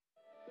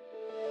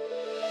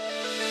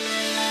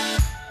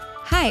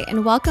Hi,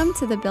 and welcome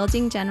to the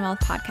Building Gen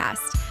Wealth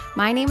podcast.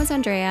 My name is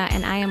Andrea,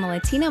 and I am a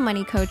Latina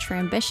money coach for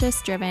ambitious,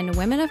 driven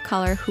women of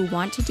color who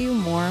want to do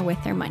more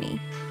with their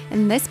money.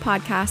 In this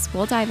podcast,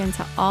 we'll dive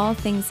into all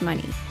things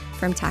money,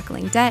 from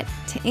tackling debt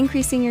to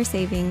increasing your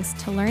savings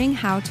to learning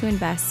how to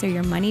invest so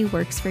your money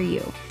works for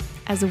you,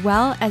 as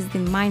well as the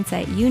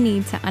mindset you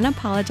need to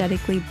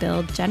unapologetically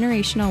build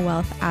generational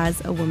wealth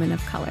as a woman of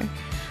color.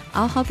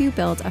 I'll help you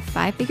build a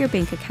 5-figure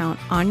bank account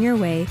on your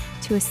way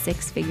to a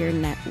 6-figure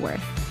net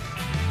worth.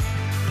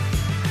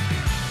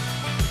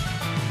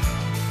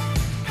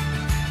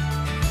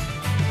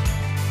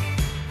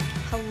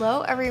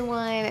 Hello,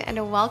 everyone,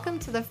 and welcome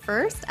to the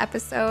first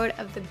episode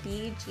of the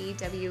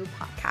BGW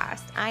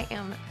podcast. I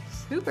am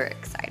super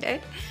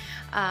excited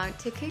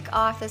to kick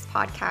off this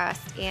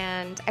podcast,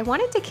 and I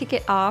wanted to kick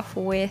it off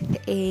with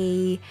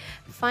a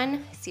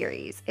fun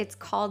series. It's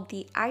called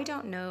the I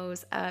Don't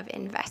Knows of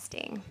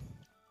Investing.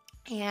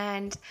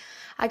 And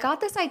I got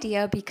this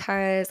idea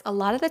because a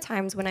lot of the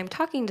times when I'm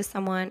talking to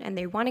someone and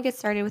they want to get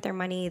started with their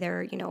money,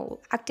 they're,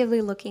 actively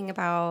looking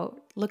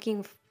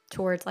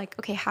towards like,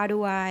 okay, how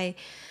do I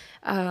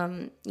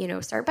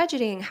start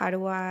budgeting? How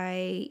do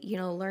I,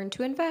 learn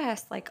to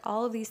invest? Like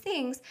all of these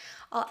things,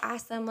 I'll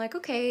ask them like,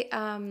 okay,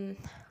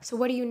 so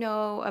what do you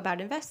know about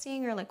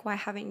investing? Or like, why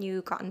haven't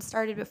you gotten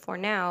started before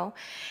now?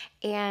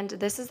 And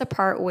this is the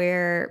part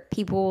where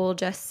people will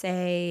just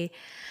say,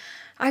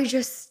 I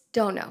just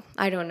don't know.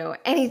 I don't know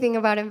anything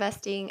about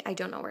investing. I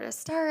don't know where to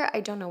start.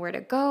 I don't know where to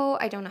go.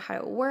 I don't know how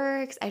it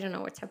works. I don't know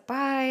what to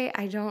buy.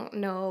 I don't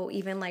know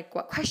even like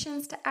what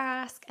questions to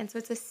ask. And so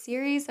it's a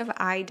series of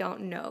I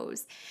don't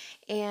knows.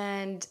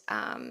 And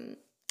I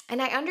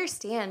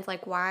understand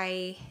like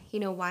why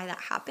that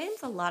happens.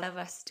 A lot of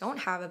us don't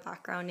have a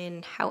background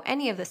in how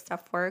any of this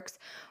stuff works.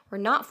 We're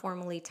not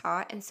formally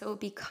taught. And so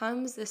it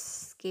becomes this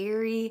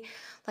scary,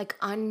 like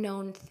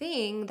unknown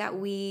thing that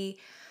we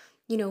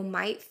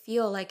might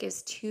feel like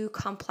is too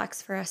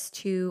complex for us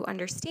to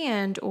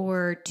understand,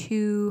 or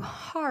too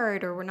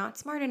hard, or we're not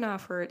smart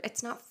enough, or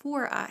it's not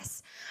for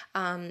us.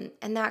 And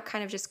that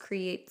kind of just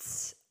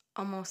creates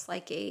almost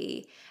like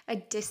a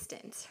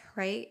distance,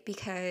 right?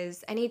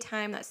 Because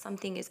anytime that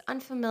something is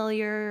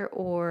unfamiliar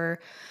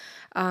or,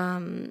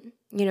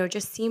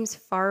 just seems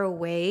far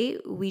away,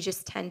 we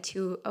just tend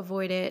to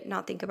avoid it,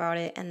 not think about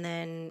it, and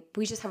then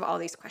we just have all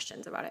these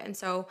questions about it. And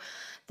so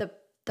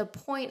the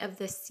point of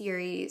this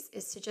series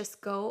is to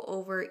just go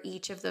over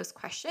each of those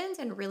questions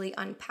and really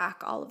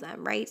unpack all of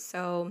them, right?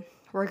 So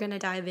we're going to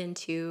dive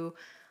into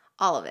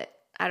all of it.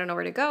 I don't know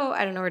where to go.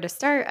 I don't know where to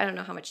start. I don't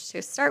know how much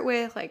to start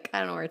with. Like, I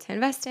don't know where to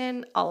invest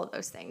in, all of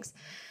those things.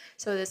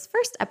 So this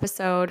first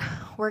episode,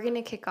 we're going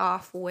to kick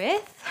off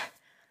with,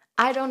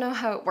 I don't know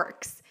how it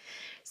works.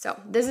 So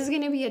this is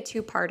going to be a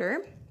 2-parter.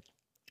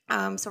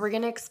 So we're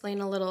going to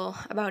explain a little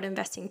about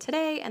investing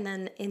today, and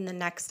then in the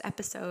next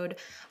episode,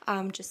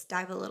 just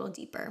dive a little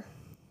deeper.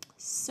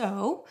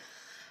 So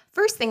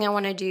first thing I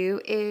want to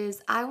do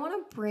is I want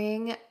to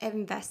bring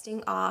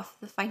investing off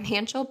the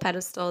financial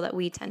pedestal that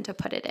we tend to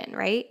put it in,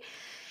 right?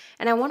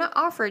 And I want to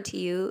offer to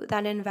you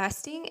that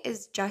investing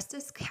is just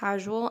as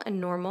casual and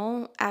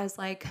normal as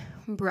like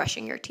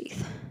brushing your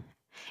teeth.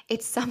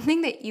 It's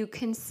something that you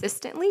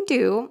consistently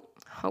do,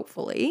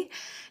 hopefully,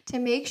 to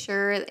make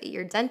sure that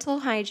your dental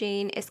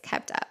hygiene is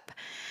kept up.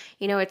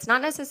 It's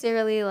not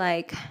necessarily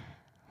like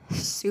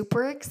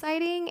super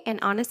exciting. And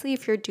honestly,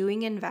 if you're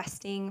doing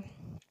investing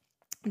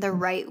the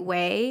right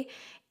way,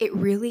 it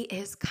really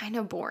is kind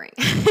of boring.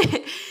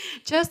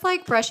 Just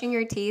like brushing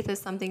your teeth is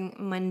something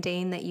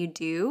mundane that you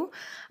do.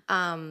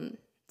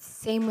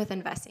 Same with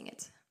investing.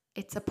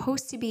 It's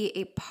supposed to be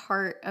a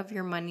part of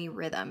your money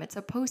rhythm. It's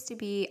supposed to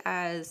be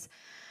as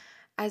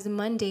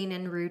mundane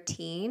and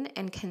routine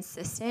and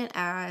consistent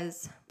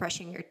as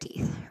brushing your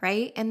teeth,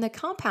 right? And the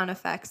compound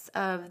effects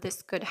of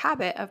this good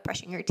habit of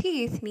brushing your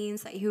teeth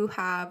means that you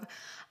have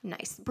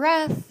nice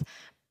breath,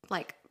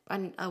 like a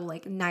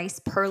nice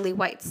pearly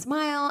white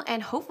smile,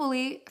 and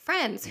hopefully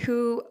friends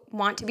who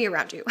want to be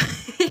around you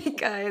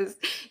because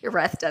your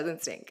breath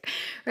doesn't stink,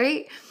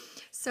 right?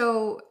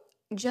 So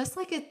just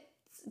like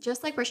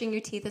brushing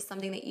your teeth is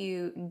something that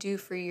you do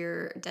for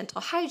your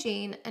dental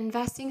hygiene,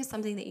 investing is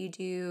something that you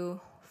do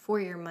for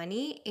your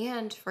money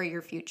and for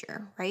your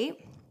future,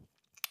 right?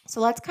 So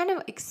let's kind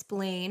of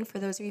explain for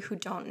those of you who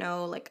don't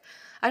know, like,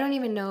 I don't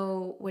even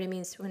know what it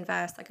means to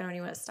invest. Like, I don't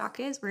even know what a stock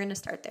is. We're going to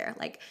start there,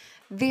 like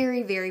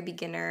very, very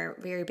beginner,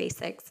 very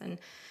basics. And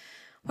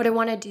what I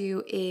want to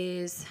do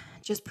is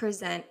just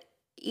present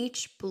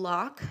each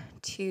block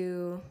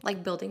to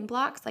like building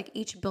blocks, like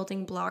each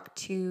building block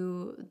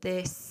to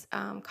this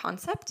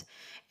concept.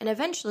 And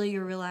eventually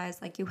you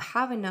realize like you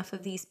have enough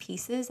of these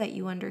pieces that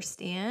you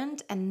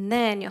understand, and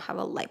then you'll have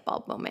a light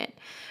bulb moment,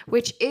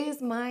 which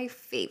is my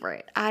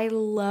favorite. I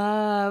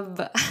love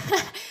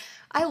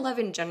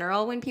in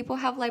general when people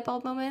have light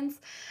bulb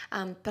moments,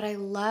 but I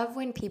love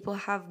when people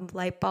have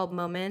light bulb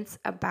moments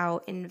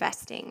about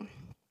investing.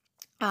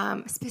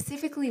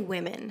 Specifically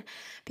women,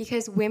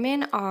 because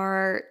women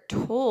are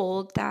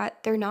told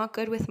that they're not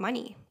good with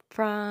money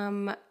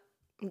from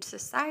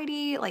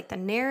society, like the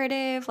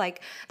narrative,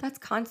 like that's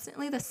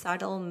constantly the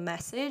subtle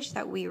message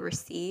that we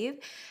receive.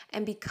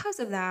 And because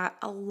of that,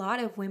 a lot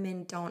of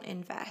women don't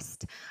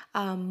invest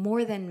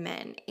more than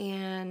men.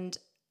 And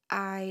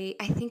I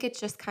think it's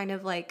just kind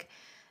of like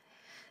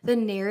the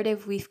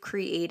narrative we've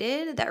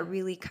created that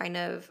really kind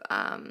of,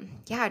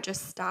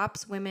 just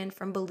stops women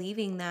from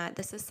believing that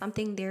this is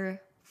something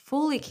they're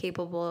fully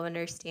capable of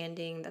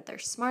understanding, that they're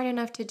smart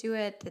enough to do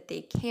it, that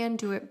they can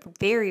do it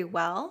very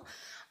well.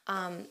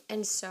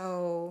 And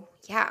so,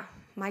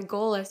 my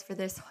goal is for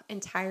this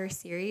entire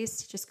series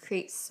to just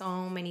create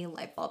so many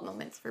light bulb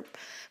moments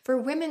for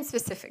women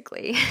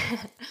specifically.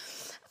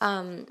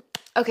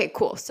 Okay,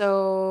 cool.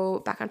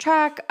 So back on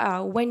track.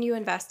 When you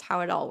invest, how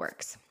it all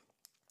works.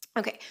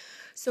 Okay,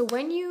 so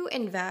when you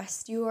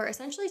invest, you are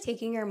essentially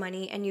taking your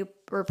money and you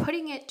are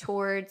putting it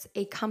towards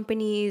a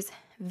company's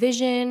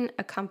vision,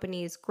 a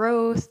company's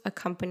growth, a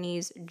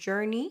company's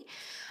journey.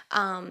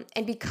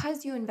 And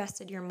because you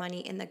invested your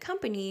money in the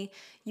company,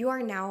 you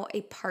are now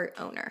a part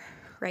owner,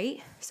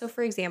 right? So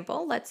for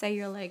example, let's say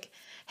you're like,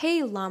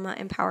 hey, Llama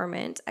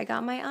Empowerment, I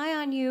got my eye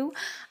on you.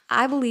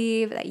 I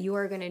believe that you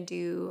are going to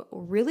do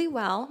really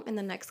well in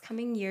the next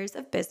coming years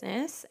of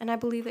business. And I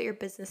believe that your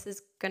business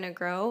is going to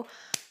grow.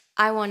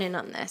 I want in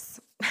on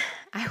this.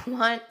 I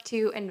want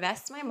to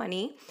invest my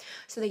money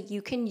so that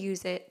you can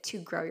use it to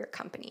grow your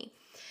company.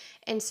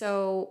 And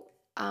so,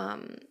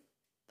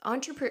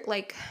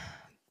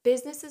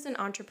 businesses and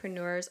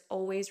entrepreneurs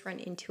always run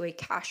into a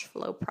cash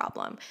flow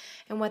problem.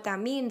 And what that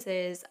means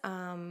is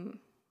a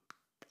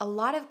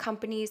lot of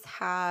companies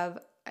have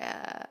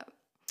a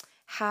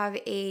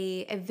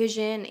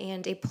vision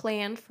and a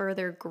plan for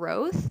their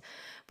growth,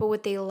 but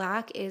what they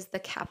lack is the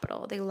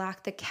capital. They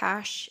lack the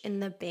cash in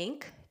the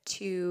bank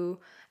to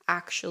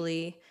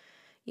actually,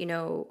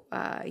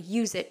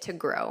 use it to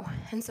grow.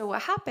 And so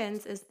what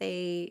happens is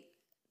they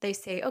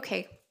say,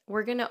 okay,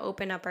 we're going to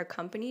open up our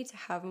company to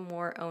have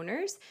more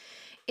owners.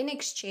 In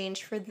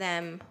exchange for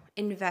them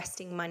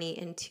investing money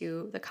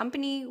into the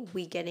company,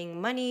 we getting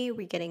money,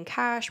 we getting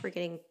cash, we're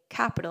getting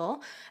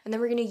capital, and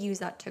then we're going to use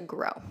that to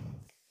grow.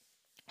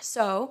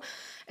 So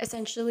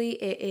essentially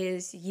it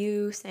is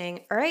you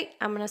saying, all right,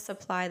 I'm going to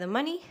supply the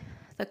money.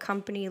 The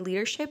company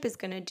leadership is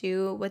going to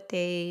do what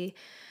they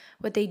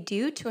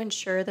do to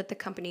ensure that the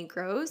company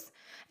grows.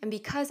 And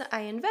because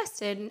I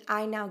invested,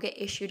 I now get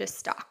issued a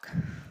stock.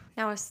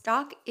 Now, a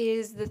stock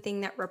is the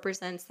thing that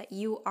represents that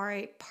you are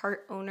a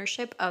part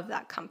ownership of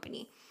that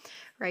company,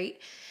 right?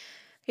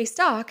 A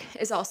stock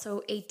is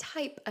also a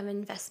type of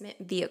investment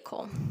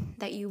vehicle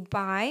that you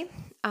buy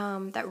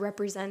that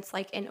represents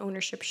like an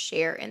ownership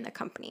share in the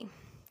company.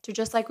 So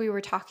just like we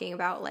were talking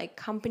about, like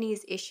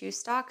companies issue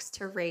stocks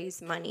to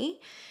raise money,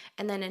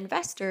 and then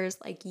investors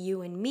like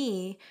you and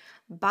me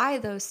buy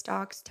those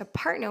stocks to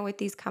partner with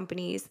these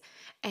companies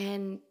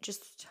and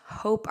just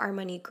hope our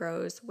money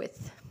grows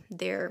with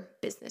their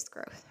business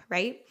growth,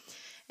 right?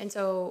 And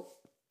so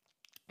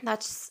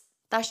that's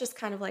just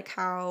kind of like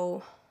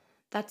how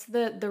that's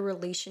the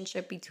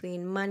relationship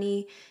between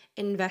money,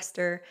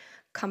 investor,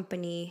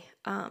 company,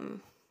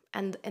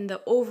 and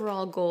the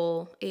overall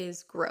goal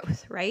is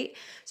growth, right?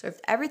 So if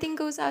everything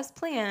goes as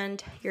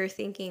planned, you're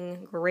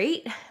thinking,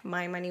 great,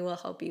 my money will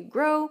help you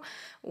grow.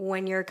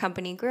 When your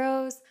company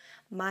grows,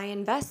 my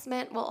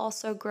investment will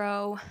also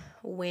grow.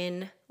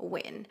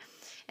 Win-win.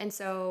 And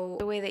so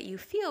the way that you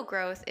feel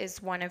growth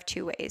is one of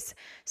two ways.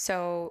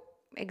 So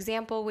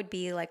example would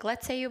be like,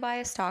 let's say you buy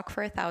a stock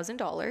for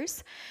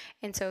 $1,000.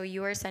 And so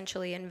you are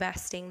essentially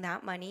investing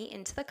that money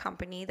into the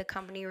company. The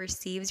company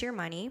receives your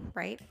money,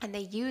 right? And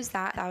they use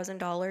that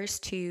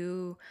 $1,000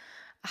 to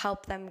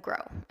help them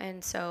grow.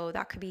 And so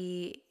that could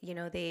be,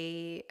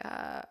 they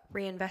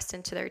reinvest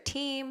into their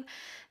team.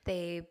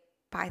 They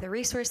buy the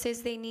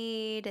resources they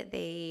need.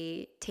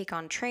 They take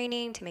on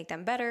training to make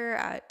them better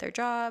at their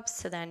jobs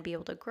to then be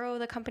able to grow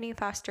the company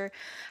faster.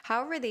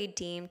 However they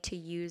deem to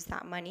use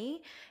that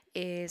money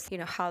is,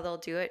 how they'll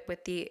do it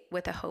with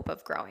the hope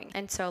of growing.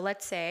 And so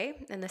let's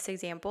say in this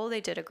example,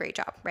 they did a great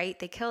job, right?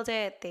 They killed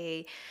it.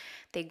 They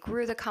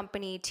grew the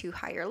company to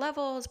higher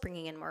levels,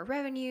 bringing in more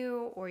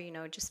revenue or,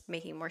 just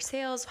making more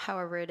sales,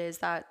 however it is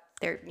that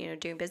they're,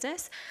 doing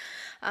business.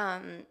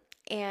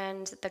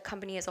 And the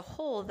company as a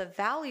whole, the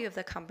value of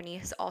the company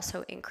has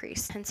also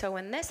increased. And so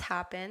when this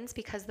happens,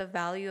 because the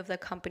value of the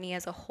company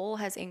as a whole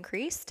has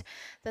increased,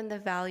 then the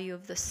value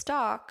of the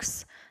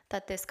stocks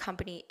that this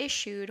company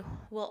issued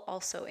will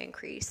also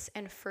increase.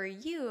 And for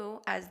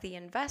you as the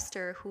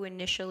investor who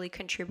initially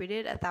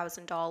contributed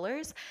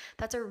 $1,000,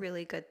 that's a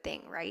really good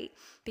thing, right?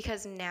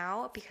 Because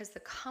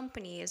the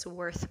company is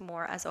worth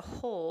more as a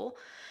whole,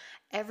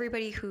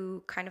 everybody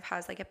who kind of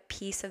has like a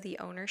piece of the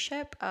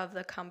ownership of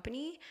the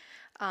company,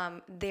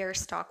 their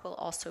stock will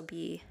also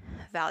be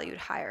valued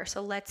higher.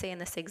 So let's say in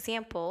this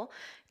example,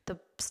 the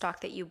stock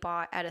that you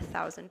bought at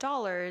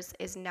 $1,000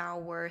 is now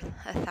worth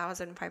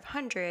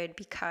 $1,500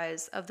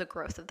 because of the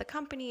growth of the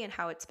company and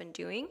how it's been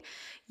doing.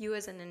 You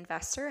as an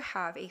investor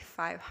have a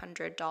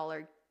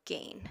 $500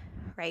 gain,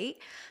 right?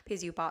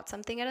 Because you bought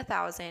something at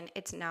 $1,000,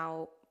 it's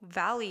now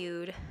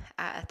valued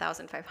at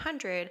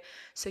 1,500.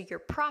 So your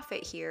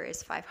profit here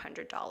is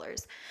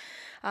 $500.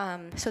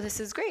 So this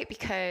is great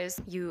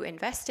because you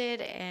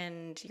invested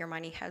and your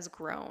money has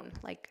grown.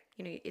 Like,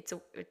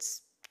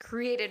 it's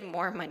created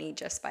more money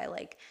just by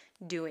like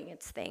doing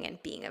its thing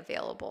and being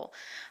available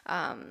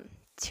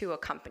to a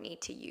company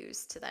to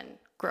use to then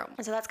grow.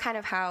 And so that's kind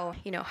of how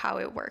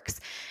it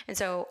works. And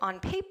so on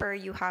paper,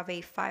 you have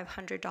a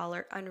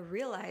 $500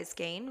 unrealized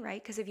gain,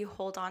 right? Because if you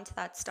hold on to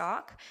that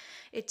stock,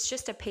 it's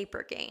just a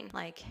paper gain.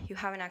 Like, you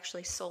haven't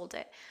actually sold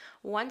it.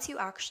 Once you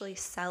actually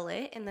sell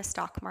it in the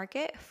stock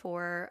market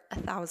for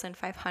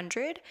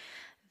 1,500,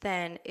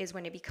 then is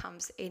when it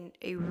becomes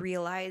a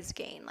realized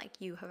gain. Like,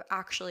 you have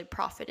actually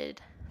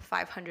profited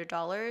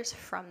 $500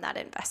 from that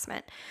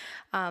investment.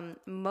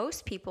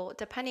 Most people,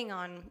 depending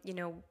on,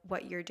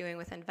 what you're doing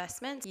with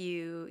investments,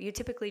 you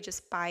typically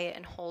just buy it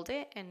and hold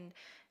it and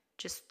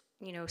just,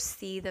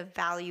 see the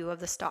value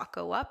of the stock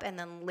go up, and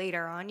then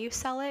later on you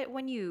sell it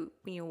when you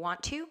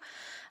want to.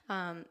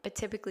 But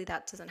typically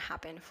that doesn't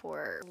happen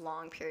for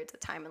long periods of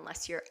time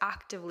unless you're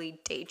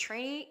actively day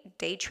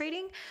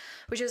trading,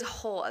 which is a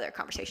whole other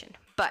conversation.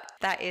 But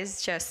that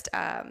is just,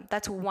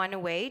 that's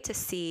one way to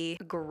see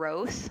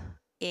growth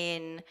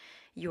in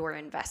your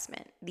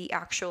investment. The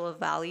actual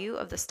value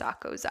of the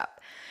stock goes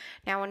up.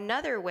 Now,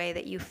 another way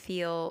that you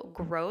feel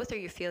growth, or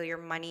you feel your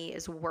money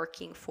is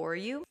working for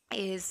you,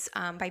 is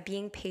by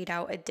being paid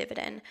out a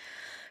dividend.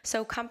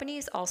 So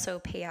companies also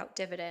pay out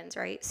dividends,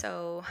 right?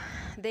 So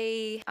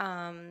they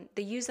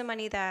use the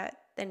money that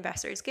the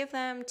investors give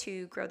them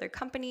to grow their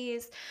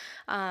companies.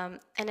 And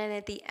then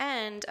at the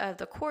end of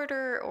the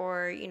quarter,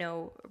 or,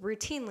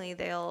 routinely,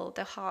 they'll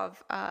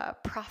have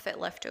profit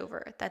left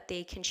over that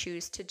they can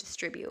choose to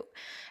distribute.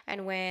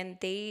 And when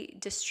they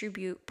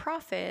distribute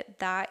profit,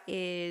 that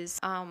is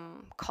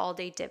called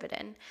a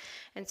dividend.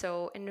 And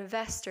so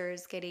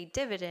investors get a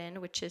dividend,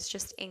 which is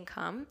just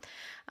income.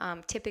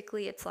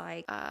 Typically it's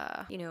like,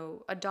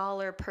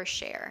 $1 per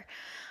share,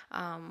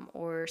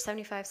 or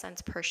 75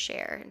 cents per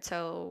share. And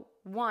so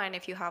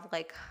if you have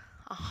like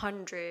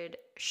 100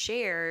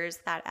 shares,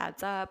 that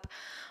adds up,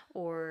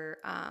 or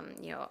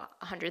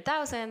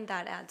 100,000,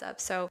 that adds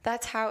up. So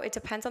that's how it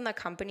depends on the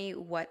company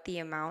what the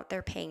amount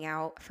they're paying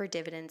out for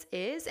dividends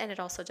is, and it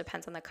also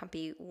depends on the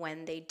company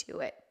when they do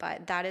it.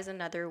 But that is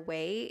another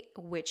way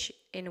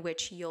in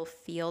which you'll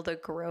feel the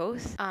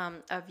growth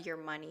of your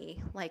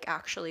money like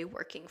actually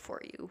working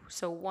for you.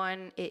 So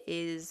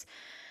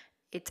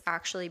it's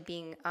actually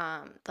being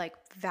like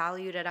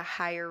valued at a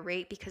higher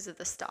rate because of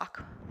the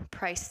stock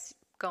price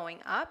going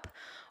up,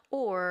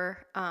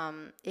 or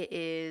it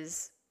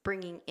is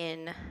bringing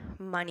in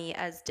money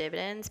as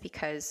dividends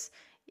because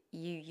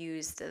you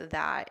used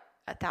that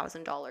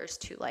 $1,000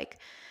 to like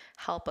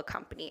help a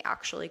company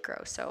actually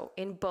grow. So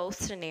in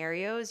both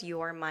scenarios,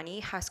 your money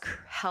has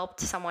helped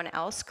someone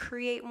else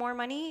create more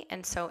money,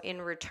 and so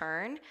in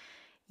return,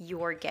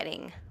 you're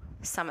getting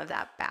some of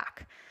that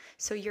back.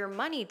 So your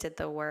money did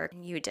the work,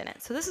 you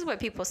didn't. So this is what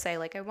people say,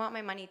 like, I want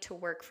my money to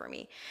work for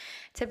me.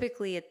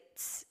 Typically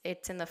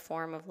it's in the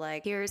form of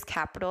like, here's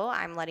capital,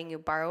 I'm letting you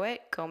borrow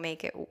it, go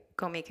make it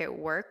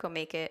work, go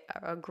make it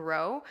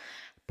grow,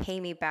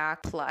 pay me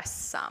back plus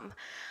some,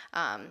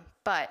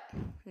 but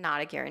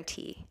not a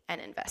guarantee, an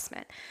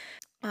investment.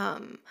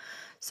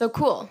 So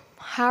cool.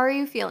 How are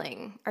you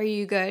feeling? Are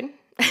you good?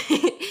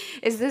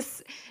 Is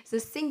this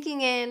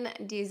sinking in?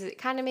 Is it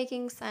kind of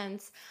making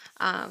sense?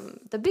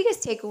 The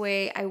biggest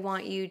takeaway I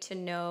want you to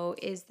know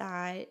is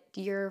that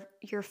you're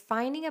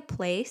finding a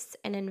place,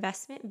 an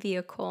investment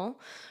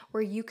vehicle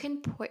where you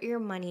can put your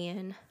money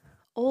in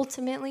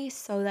ultimately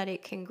so that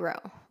it can grow,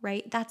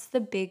 right? That's the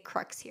big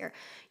crux here.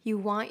 You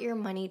want your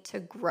money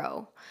to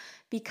grow,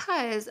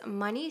 because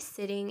money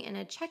sitting in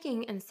a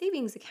checking and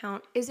savings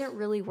account isn't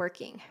really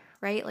working,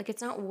 right? Like,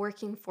 it's not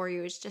working for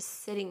you. It's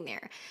just sitting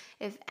there.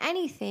 If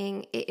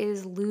anything, it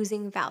is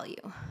losing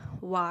value.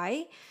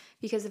 Why?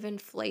 Because of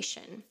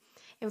inflation.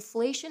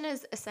 Inflation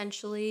is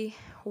essentially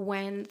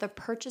when the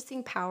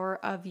purchasing power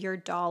of your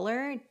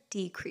dollar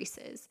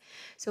decreases.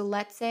 So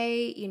let's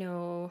say,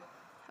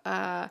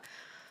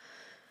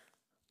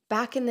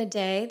 back in the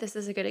day, this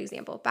is a good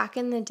example. Back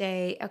in the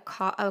day, a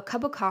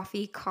cup of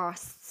coffee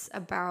costs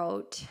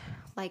about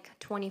like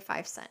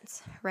 25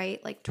 cents,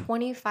 right? Like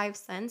 25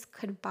 cents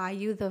could buy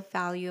you the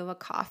value of a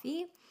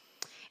coffee.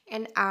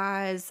 And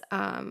as,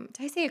 did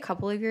I say a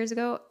couple of years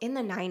ago? In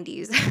the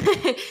 90s,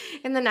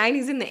 in the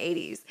 90s and the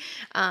 80s.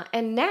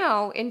 And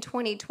now in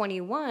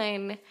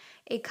 2021,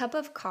 a cup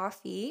of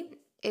coffee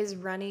is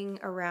running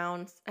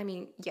around,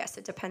 yes,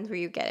 it depends where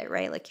you get it,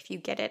 right? Like if you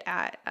get it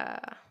at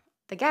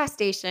the gas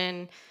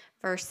station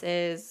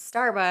versus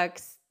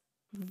Starbucks,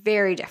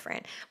 very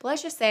different. But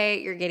let's just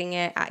say you're getting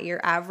it at your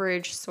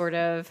average sort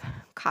of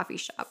coffee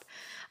shop.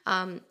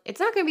 It's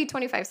not going to be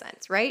 25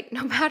 cents, right?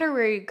 No matter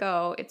where you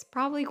go, it's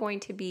probably going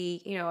to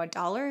be, $1,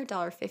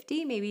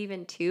 $1.50, maybe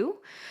even $2.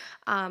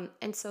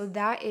 And so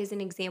that is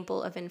an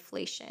example of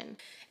inflation.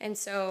 And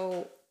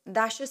so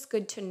that's just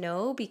good to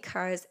know,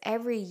 because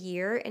every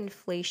year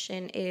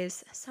inflation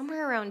is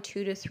somewhere around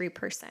 2 to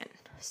 3%.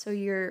 So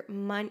your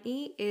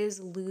money is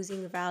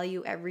losing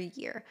value every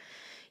year.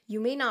 You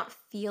may not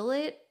feel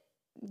it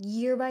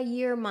year by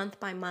year, month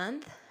by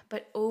month,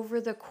 but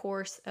over the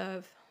course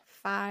of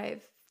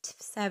 5,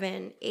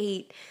 7,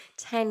 8,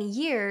 10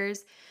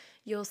 years,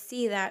 you'll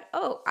see that,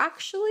 oh,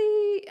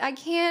 actually, I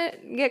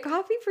can't get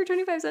coffee for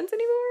 25 cents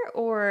anymore,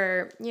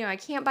 or, I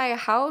can't buy a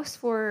house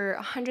for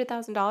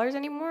 $100,000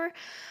 anymore,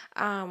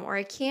 or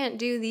I can't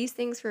do these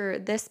things for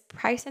this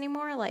price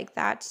anymore. Like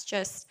that's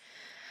just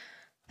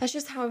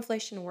how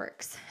inflation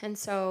works. And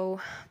so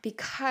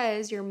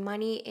because your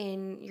money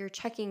in your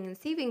checking and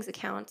savings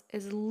account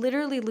is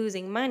literally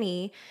losing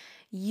money,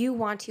 you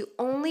want to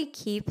only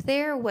keep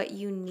there what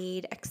you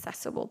need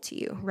accessible to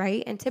you,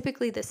 right? And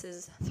typically this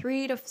is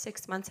 3 to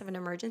 6 months of an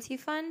emergency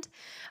fund,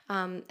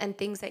 and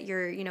things that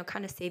you're,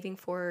 kind of saving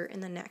for in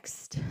the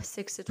next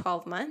 6 to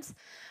 12 months.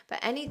 But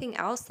anything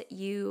else that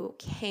you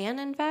can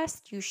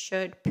invest, you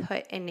should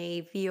put in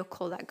a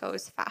vehicle that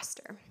goes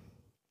faster.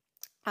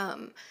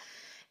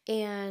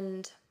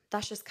 And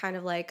that's just kind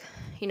of like,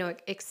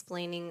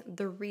 explaining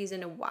the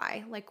reason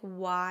why, like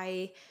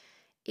why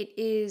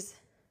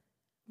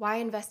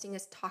investing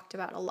is talked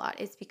about a lot.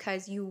 It's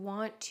because you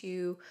want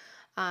to,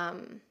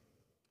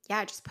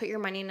 just put your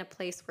money in a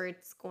place where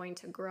it's going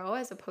to grow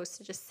as opposed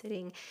to just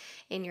sitting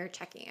in your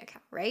checking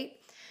account, right?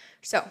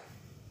 So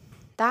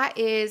that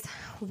is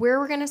where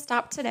we're going to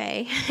stop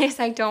today, is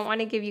I don't want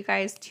to give you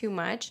guys too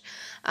much.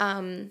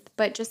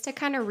 But just to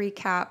kind of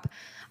recap,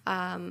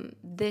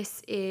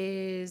 this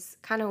is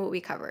kind of what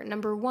we cover.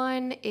 Number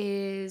 1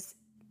 is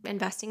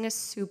investing is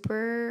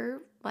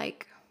super,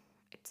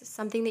 it's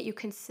something that you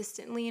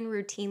consistently and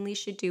routinely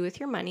should do with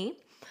your money.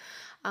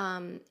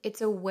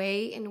 It's a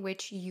way in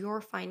which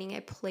you're finding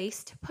a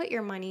place to put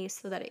your money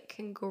so that it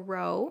can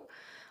grow.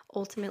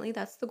 Ultimately,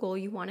 that's the goal.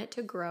 You want it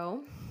to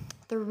grow.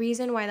 The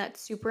reason why that's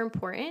super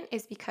important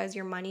is because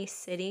your money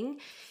sitting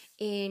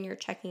in your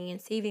checking and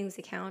savings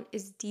account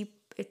is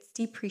it's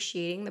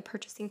depreciating. The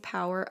purchasing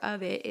power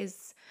of it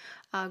is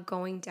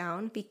going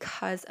down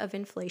because of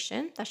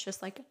inflation. That's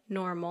just like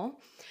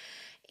normal.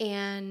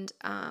 And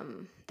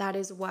that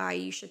is why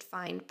you should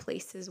find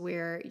places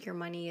where your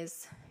money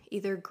is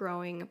either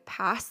growing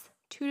past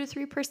 2 to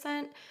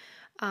 3%,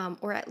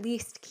 or at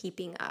least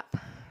keeping up,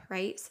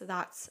 right? So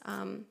that's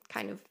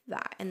kind of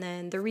that. And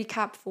then the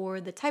recap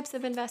for the types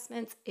of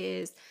investments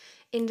is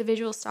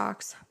individual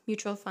stocks,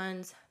 mutual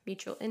funds,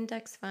 mutual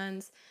index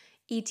funds,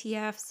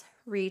 ETFs,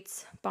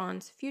 REITs,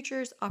 bonds,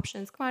 futures,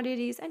 options,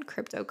 commodities, and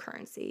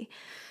cryptocurrency.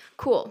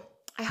 Cool.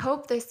 I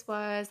hope this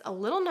was a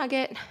little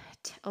nugget,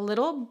 a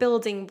little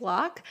building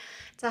block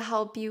to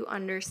help you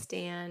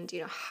understand,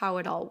 how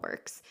it all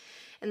works.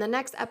 In the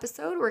next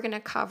episode, we're going to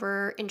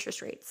cover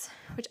interest rates,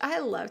 which I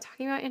love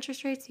talking about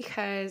interest rates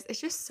because it's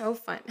just so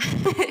fun.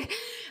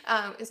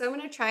 And so I'm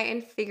going to try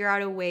and figure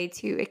out a way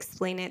to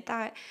explain it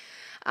that,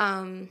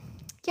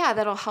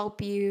 that'll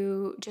help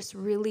you just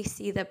really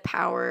see the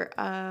power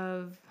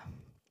of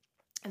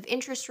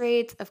interest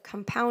rates, of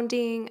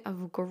compounding,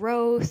 of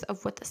growth,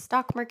 of what the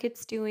stock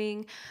market's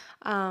doing,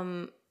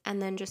 and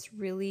then just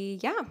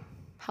really,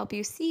 help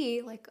you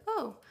see like,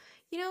 oh,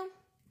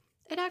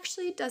 it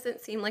actually doesn't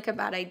seem like a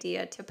bad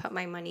idea to put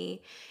my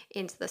money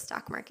into the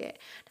stock market.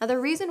 Now, the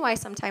reason why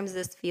sometimes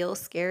this feels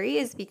scary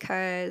is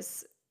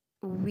because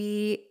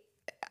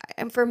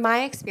and from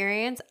my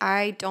experience,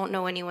 I don't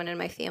know anyone in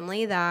my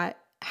family that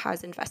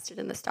has invested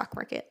in the stock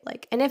market.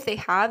 And if they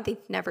have,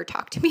 they've never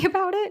talked to me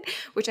about it,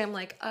 which I'm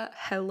like,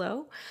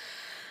 hello.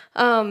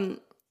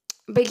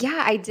 But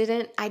yeah, I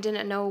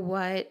didn't know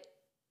what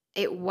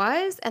it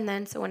was. And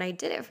then, so when I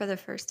did it for the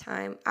first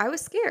time, I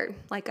was scared.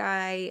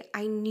 I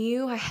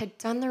knew I had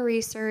done the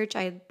research.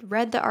 I had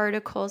read the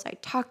articles. I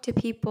talked to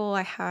people.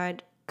 I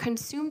had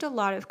consumed a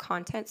lot of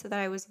content so that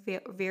I was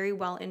very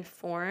well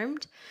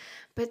informed,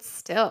 but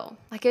still,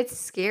 it's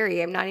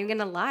scary. I'm not even going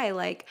to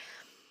lie.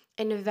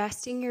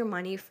 Investing your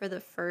money for the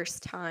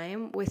first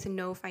time with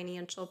no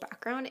financial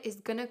background is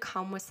going to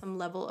come with some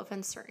level of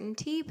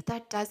uncertainty, but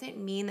that doesn't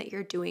mean that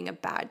you're doing a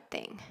bad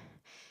thing.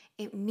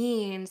 It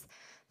means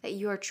that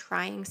you are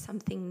trying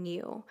something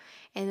new.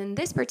 And in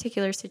this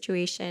particular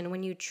situation,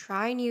 when you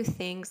try new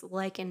things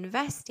like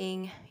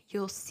investing,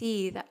 you'll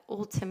see that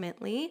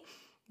ultimately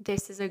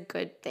this is a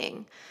good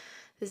thing.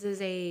 This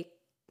is a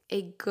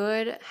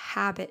good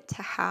habit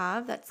to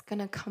have that's going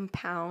to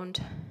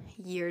compound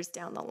years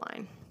down the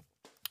line.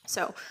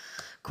 So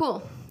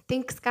cool.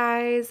 Thanks,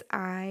 guys.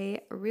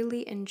 I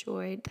really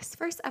enjoyed this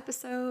first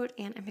episode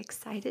and I'm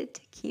excited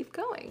to keep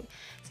going.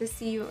 So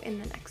see you in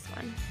the next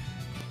one.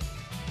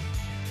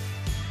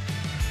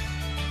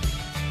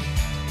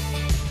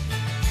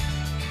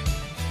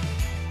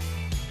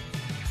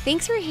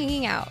 Thanks for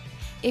hanging out.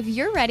 If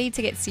you're ready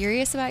to get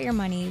serious about your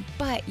money,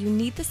 but you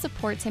need the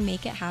support to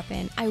make it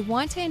happen, I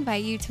want to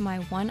invite you to my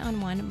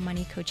one-on-one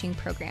money coaching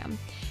program.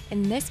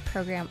 In this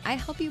program, I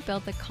help you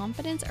build the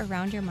confidence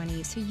around your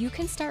money so you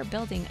can start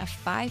building a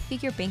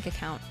 5-figure bank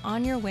account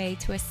on your way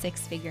to a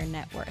 6-figure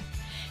net worth.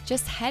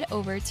 Just head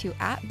over to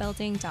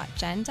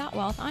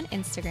 @building.jen.wealth on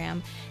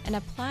Instagram and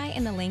apply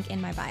in the link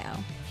in my bio.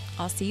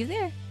 I'll see you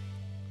there.